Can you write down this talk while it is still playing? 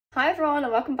Hi everyone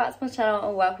and welcome back to my channel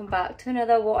and welcome back to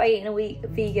another What I Eat in a Week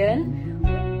vegan.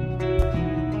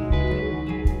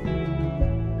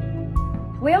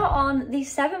 We are on the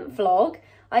 7th vlog.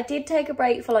 I did take a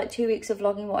break for like 2 weeks of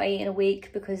vlogging What I Eat in a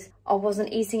Week because I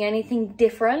wasn't eating anything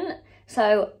different.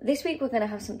 So this week we're going to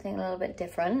have something a little bit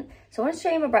different. So I want to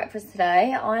show you my breakfast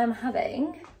today. I am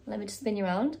having, let me just spin you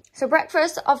around. So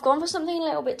breakfast, I've gone for something a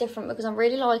little bit different because I'm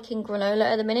really liking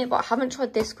granola at the minute, but I haven't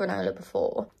tried this granola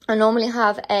before. I normally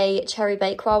have a cherry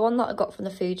bakeware one that I got from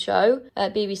the food show,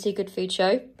 BBC Good Food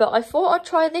Show. But I thought I'd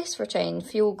try this for a change,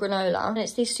 fuel granola, and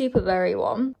it's the super berry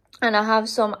one. And I have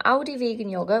some Aldi vegan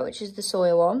yogurt, which is the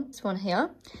soya one, this one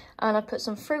here. And I put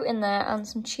some fruit in there and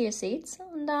some chia seeds.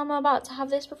 And I'm about to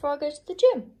have this before I go to the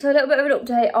gym. So a little bit of an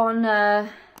update on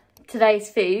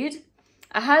today's food.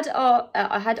 I had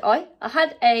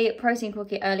a protein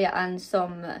cookie earlier and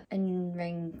some onion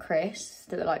ring crisps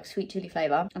that were like sweet chili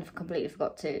flavour, and I completely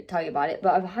forgot to tell you about it.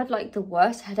 But I've had like the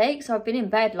worst headache, so I've been in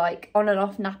bed like on and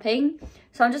off napping.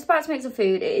 So I'm just about to make some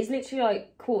food. It is literally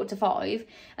like 4:45,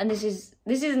 and this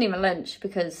isn't even lunch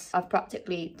because I've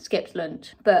practically skipped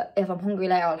lunch. But if I'm hungry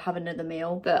later, I'll have another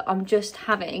meal. But I'm just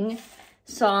having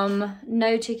some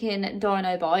no chicken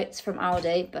Dino bites from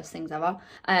Aldi, best things ever.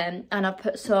 And I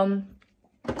put some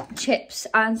chips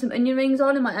and some onion rings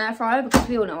on in my air fryer because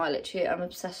we all know I'm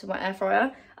obsessed with my air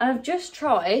fryer. And I've just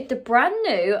tried the brand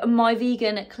new My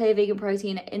Vegan Clear Vegan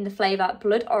Protein in the flavour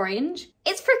Blood Orange.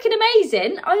 It's freaking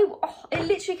amazing. It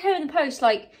literally came in the post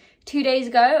like 2 days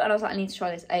ago and I was like, I need to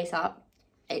try this ASAP.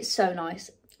 It's so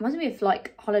nice. Reminds me of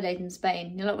like holidays in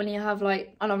Spain. You know, like when you have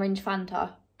like an orange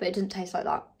Fanta, but it doesn't taste like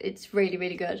that. It's really,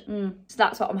 really good. So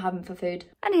that's what I'm having for food.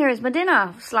 And here is my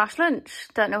dinner / lunch.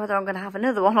 Don't know whether I'm going to have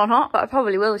another one or not, but I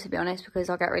probably will, to be honest, because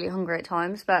I'll get really hungry at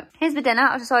times. But here's the dinner.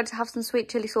 I decided to have some sweet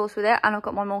chilli sauce with it, and I've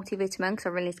got my multivitamin because I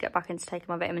really need to get back into taking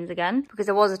my vitamins again, because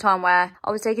there was a time where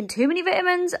I was taking too many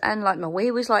vitamins and like my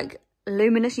wee was like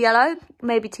luminous yellow,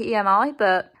 maybe TMI,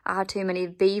 but I had too many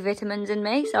B vitamins in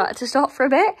me, so I had to stop for a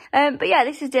bit. But yeah,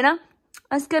 this is dinner.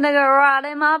 It's going to go right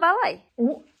in my belly.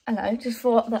 Ooh. Hello, just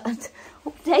thought that I'd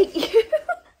update you.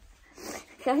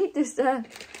 Okay, just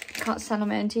can't stand on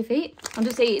my own 2 feet. I'm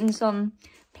just eating some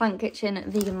Plant Kitchen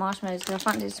vegan marshmallows because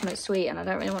I fancy something sweet and I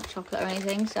don't really want chocolate or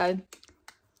anything, so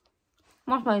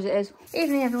marshmallows it is.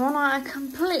 Evening everyone, I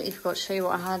completely forgot to show you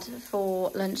what I had for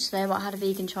lunch today, but I had a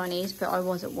vegan Chinese, but I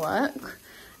was at work.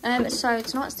 So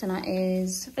tonight's dinner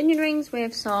is onion rings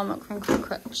with some crinkle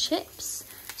cut chips,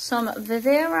 some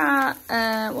Vivera,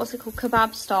 what's it called,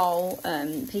 kebab style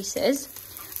pieces,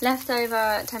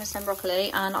 leftover tenderstem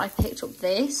broccoli, and I picked up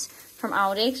this from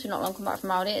Aldi because we're not long come back from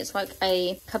Aldi. It's like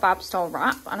a kebab style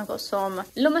wrap, and I've got some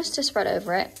hummus to spread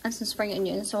over it and some spring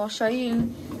onions. So I'll show you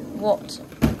what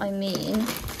I mean.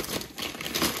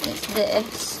 It's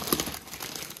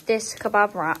this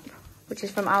kebab wrap, which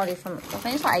is from Aldi, from I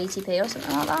think it's like 80p or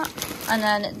something like that. And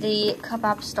then the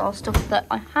kebab style stuff that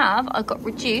I got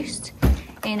reduced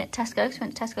in Tesco, so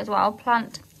went to Tesco as well.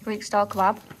 Plant Greek style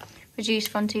kebab, reduced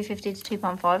from £2.50 to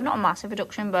 £2.5. Not a massive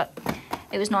reduction, but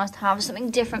it was nice to have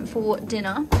something different for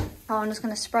dinner. So I'm just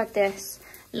going to spread this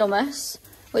hummus,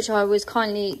 which I was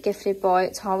kindly gifted by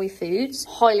Tawi Foods.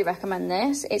 Highly recommend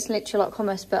this. It's literally like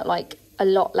hummus, but like a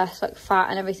lot less like fat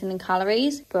and everything and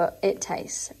calories, but it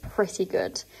tastes pretty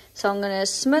good. So I'm going to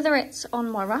smother it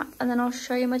on my wrap and then I'll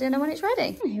show you my dinner when it's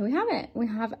ready. And here we have it. We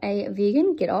have a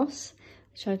vegan gyros,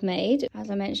 which I've made, as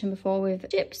I mentioned before, with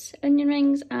chips, onion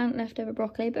rings, and leftover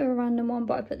broccoli. A bit of a random one,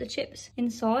 but I put the chips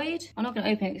inside. I'm not going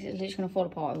to open it because it's literally going to fall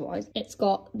apart otherwise. It's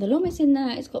got the hummus in there,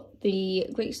 it's got the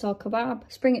Greek style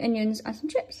kebab, spring onions, and some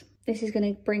chips. This is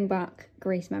going to bring back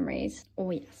Greece memories.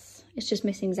 Oh yes. It's just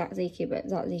missing tzatziki, but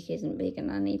tzatziki isn't vegan.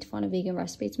 I need to find a vegan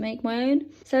recipe to make my own.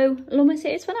 So hummus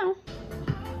it is for now.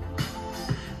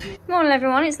 Morning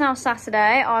everyone, it's now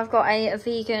Saturday. I've got a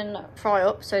vegan fry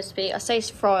up, so to speak. I say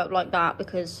fry up like that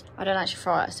because I don't actually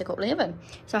fry it, I stick up in the oven.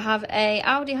 So I have a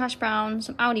Aldi hash brown,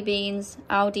 some Aldi beans,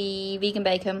 Aldi vegan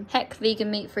bacon, Heck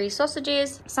vegan meat-free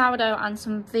sausages, sourdough, and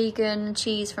some vegan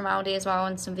cheese from Aldi as well,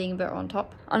 and some vegan butter on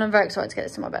top. And I'm very excited to get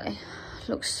this in my belly.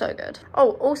 Looks so good.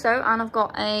 Oh, also, and I've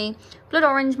got a Blood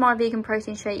Orange My Vegan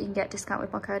Protein Shake. You can get a discount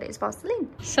with my code Isobel Celine.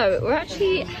 So we're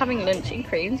actually having lunch in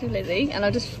Creams with Lizzie, and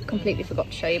I just completely forgot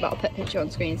to show you, but I'll put a picture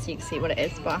on screen so you can see what it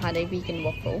is. But I had a vegan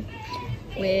waffle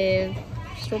with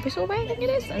strawberry sorbet, I think it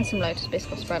is, and some Lotus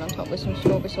Biscoff spread on top with some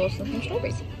strawberry sauce and some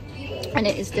strawberries. And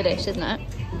it is delicious, isn't it?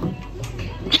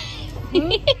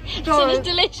 It's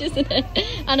delicious, isn't it?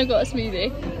 And I've got a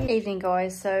smoothie. Evening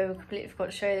guys, so completely forgot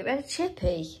to show you that we had a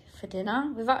chippy for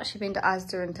dinner. We've actually been to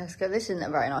Asda and Tesco. This isn't a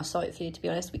very nice sight for you, to be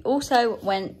honest. We also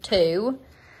went to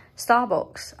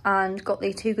Starbucks and got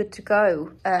the Too Good To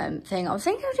Go thing. I was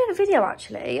thinking of doing a video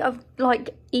actually of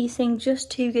like eating just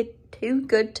too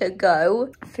good to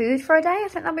go food for a day. I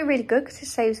think that'd be really good because it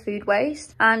saves food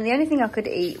waste. And the only thing I could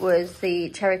eat was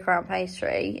the cherry crown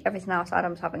pastry. Everything else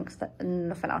Adam's having because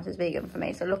nothing else is vegan for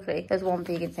me. So luckily there's one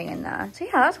vegan thing in there. So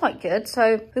yeah, that's quite good.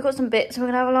 So we've got some bits.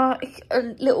 We're gonna have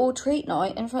a little treat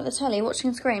night in front of the telly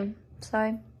watching Scream.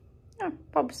 So yeah,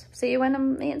 Bobs, see you when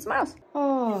I'm eating some else.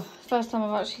 Oh, first time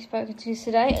I've actually spoken to you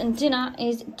today, and dinner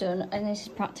is done. And this is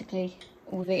practically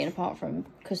all we've eaten apart from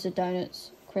custard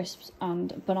donuts, crisps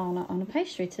and banana on a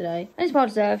pastry today. And it's well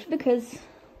deserved because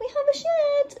we have a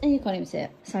shed and you can't even see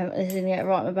it. So this is gonna get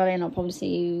right in my belly and I'll probably see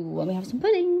you when we have some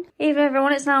pudding. Evening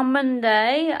everyone, it's now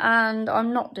Monday and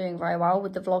I'm not doing very well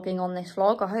with the vlogging on this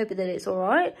vlog. I hope that it's all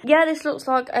right. Yeah, this looks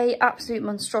like a absolute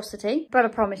monstrosity, but I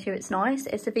promise you it's nice.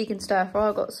 It's a vegan stir fry.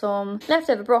 I've got some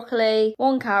leftover broccoli,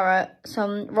 1 carrot,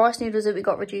 some rice noodles that we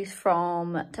got reduced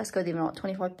from Tesco, even like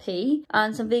 25p,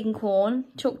 and some vegan corn.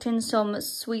 Chucked in some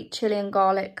sweet chilli and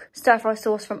garlic stir fry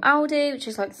sauce from Aldi, which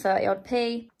is like 30 odd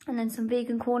p. And then some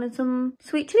vegan corn and some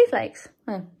sweet chili flakes.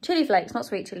 No, chili flakes, not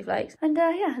sweet chili flakes. And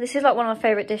yeah, this is like one of my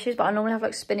favourite dishes, but I normally have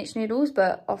like spinach noodles,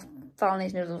 but I've found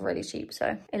these noodles really cheap,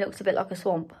 so it looks a bit like a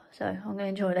swamp. So I'm going to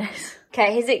enjoy this.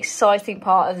 Okay, here's the exciting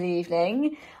part of the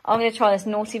evening. I'm going to try this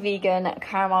naughty vegan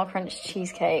caramel crunch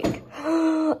cheesecake.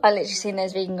 I literally seen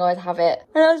those vegan guys have it.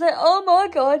 And I was like, oh my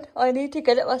God, I need to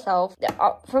get it myself.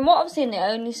 From what I've seen, they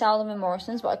only sell them in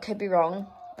Morrison's, but I could be wrong.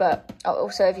 But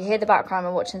also, if you hear the background,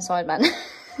 I'm watching Sidemen.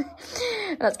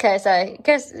 That's KSI.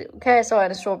 KSI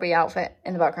in a strawberry outfit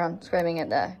in the background, screaming at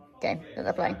the game that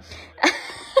they're playing.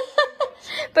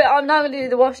 But I'm now going to do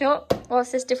the washing up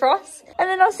whilst this defrosts. And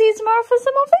then I'll see you tomorrow for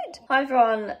some more food. Hi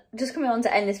everyone, just coming on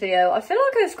to end this video. I feel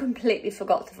like I've completely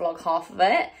forgot to vlog half of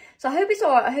it. So I hope it's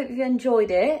alright, I hope you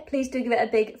enjoyed it. Please do give it a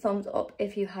big thumbs up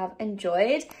if you have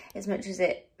enjoyed, as much as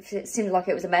it seemed like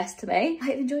it was a mess to me. I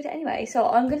hope you enjoyed it anyway. So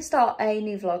I'm going to start a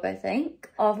new vlog, I think,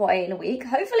 of what I ate in a week.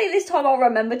 Hopefully this time I'll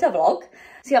remember to vlog.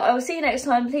 So yeah, I will see you next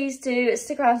time. Please do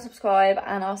stick around, subscribe,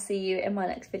 and I'll see you in my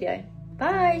next video.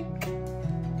 Bye!